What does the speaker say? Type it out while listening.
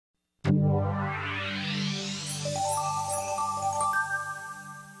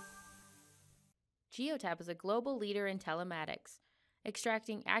Geotab is a global leader in telematics,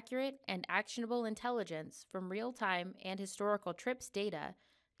 extracting accurate and actionable intelligence from real-time and historical trips data.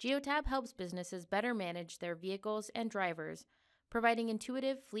 Geotab helps businesses better manage their vehicles and drivers, providing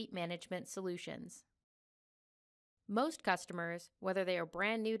intuitive fleet management solutions. Most customers, whether they are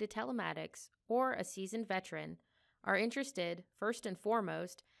brand new to telematics or a seasoned veteran, are interested, first and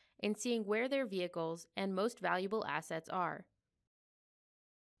foremost, in seeing where their vehicles and most valuable assets are.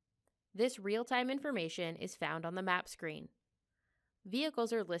 This real-time information is found on the map screen.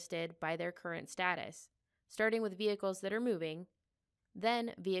 Vehicles are listed by their current status, starting with vehicles that are moving,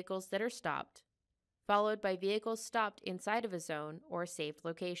 then vehicles that are stopped, followed by vehicles stopped inside of a zone or a saved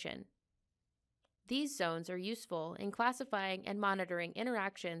location. These zones are useful in classifying and monitoring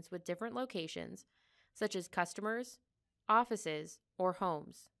interactions with different locations, such as customers, offices, or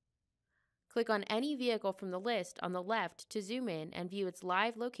homes. Click on any vehicle from the list on the left to zoom in and view its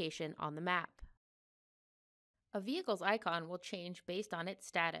live location on the map. A vehicle's icon will change based on its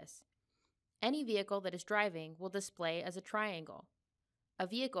status. Any vehicle that is driving will display as a triangle. A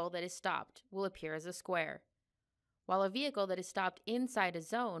vehicle that is stopped will appear as a square, while a vehicle that is stopped inside a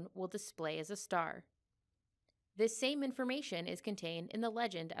zone will display as a star. This same information is contained in the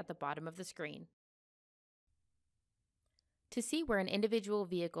legend at the bottom of the screen. To see where an individual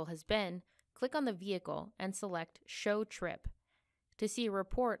vehicle has been, click on the vehicle and select Show Trip. To see a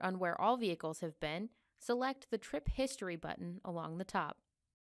report on where all vehicles have been, select the Trip History button along the top.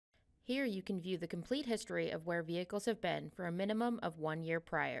 Here you can view the complete history of where vehicles have been for a minimum of 1 year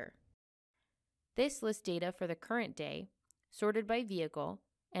prior. This lists data for the current day, sorted by vehicle,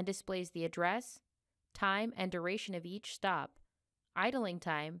 and displays the address, time and duration of each stop, idling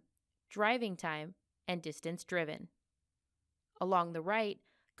time, driving time, and distance driven. Along the right,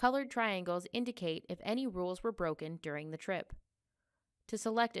 colored triangles indicate if any rules were broken during the trip. To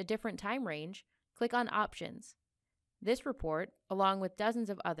select a different time range, click on Options. This report, along with dozens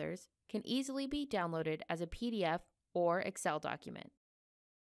of others, can easily be downloaded as a PDF or Excel document.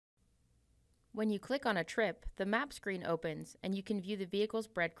 When you click on a trip, the map screen opens and you can view the vehicle's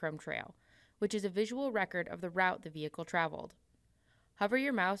breadcrumb trail, which is a visual record of the route the vehicle traveled. Hover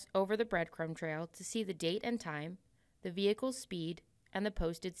your mouse over the breadcrumb trail to see the date and time, the vehicle's speed, and the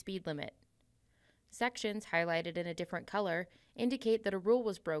posted speed limit. Sections highlighted in a different color indicate that a rule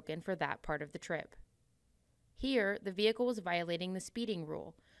was broken for that part of the trip. Here, the vehicle was violating the speeding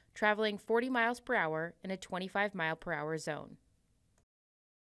rule, traveling 40 miles per hour in a 25 mile per hour zone.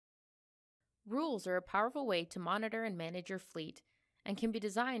 Rules are a powerful way to monitor and manage your fleet and can be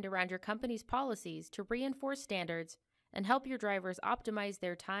designed around your company's policies to reinforce standards and help your drivers optimize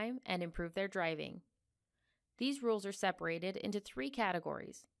their time and improve their driving. These rules are separated into 3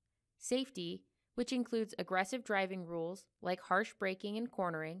 categories: safety, which includes aggressive driving rules like harsh braking and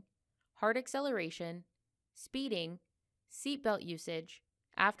cornering, hard acceleration, speeding, seatbelt usage,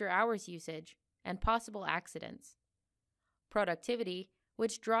 after-hours usage, and possible accidents. Productivity,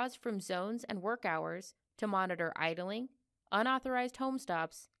 which draws from zones and work hours to monitor idling, unauthorized home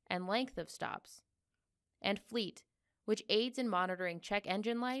stops, and length of stops. And fleet, which aids in monitoring check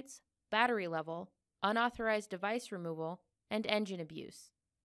engine lights, battery level, unauthorized device removal, and engine abuse.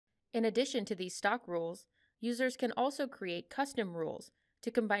 In addition to these stock rules, users can also create custom rules to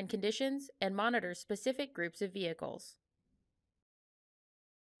combine conditions and monitor specific groups of vehicles.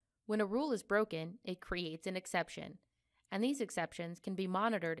 When a rule is broken, it creates an exception, and these exceptions can be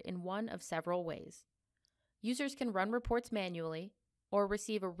monitored in one of several ways. Users can run reports manually or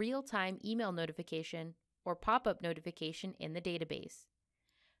receive a real-time email notification or pop-up notification in the database.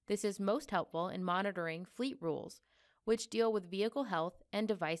 This is most helpful in monitoring fleet rules, which deal with vehicle health and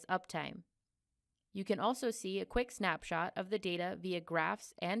device uptime. You can also see a quick snapshot of the data via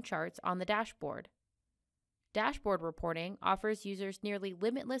graphs and charts on the dashboard. Dashboard reporting offers users nearly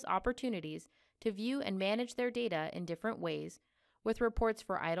limitless opportunities to view and manage their data in different ways, with reports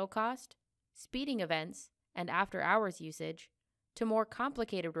for idle cost, speeding events, and after-hours usage, to more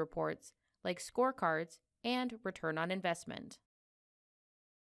complicated reports like scorecards and return on investment.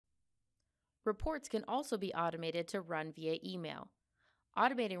 Reports can also be automated to run via email.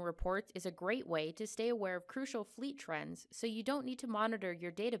 Automating reports is a great way to stay aware of crucial fleet trends so you don't need to monitor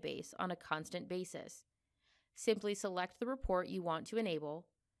your database on a constant basis. Simply select the report you want to enable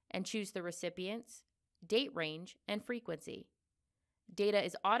and choose the recipients, date range, and frequency. Data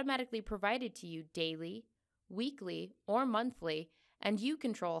is automatically provided to you daily, weekly, or monthly, and you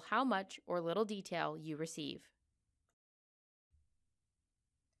control how much or little detail you receive.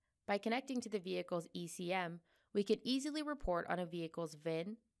 By connecting to the vehicle's ECM, we can easily report on a vehicle's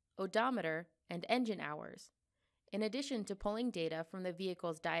VIN, odometer, and engine hours. in addition to pulling data from the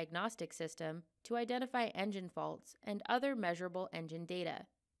vehicle's diagnostic system to identify engine faults and other measurable engine data.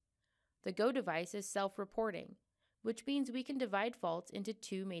 The Go device is self-reporting, which means we can divide faults into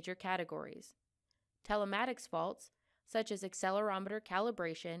two major categories: telematics faults, such as accelerometer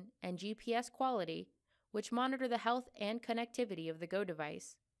calibration and GPS quality, which monitor the health and connectivity of the Go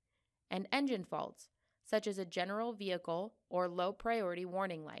device, and engine faults, such as a general vehicle or low-priority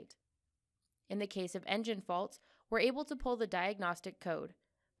warning light. In the case of engine faults, we're able to pull the diagnostic code,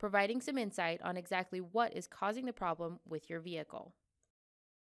 providing some insight on exactly what is causing the problem with your vehicle.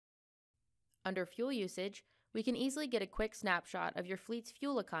 Under fuel usage, we can easily get a quick snapshot of your fleet's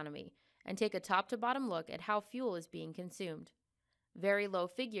fuel economy and take a top-to-bottom look at how fuel is being consumed. Very low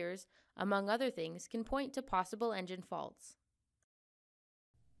figures, among other things, can point to possible engine faults.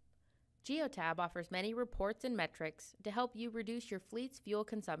 Geotab offers many reports and metrics to help you reduce your fleet's fuel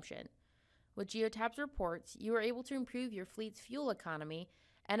consumption. With Geotab's reports, you are able to improve your fleet's fuel economy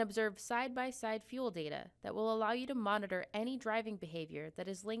and observe side-by-side fuel data that will allow you to monitor any driving behavior that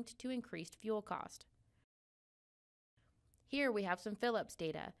is linked to increased fuel cost. Here we have some Phillips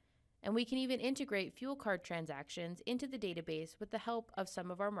data, and we can even integrate fuel card transactions into the database with the help of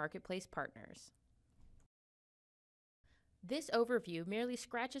some of our marketplace partners. This overview merely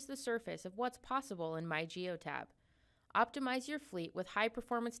scratches the surface of what's possible in MyGeotab. Optimize your fleet with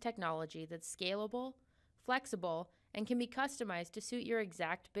high-performance technology that's scalable, flexible, and can be customized to suit your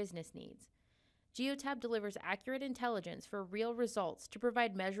exact business needs. Geotab delivers accurate intelligence for real results to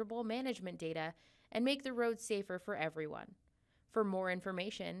provide measurable management data and make the roads safer for everyone. For more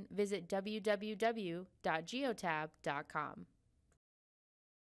information, visit www.geotab.com.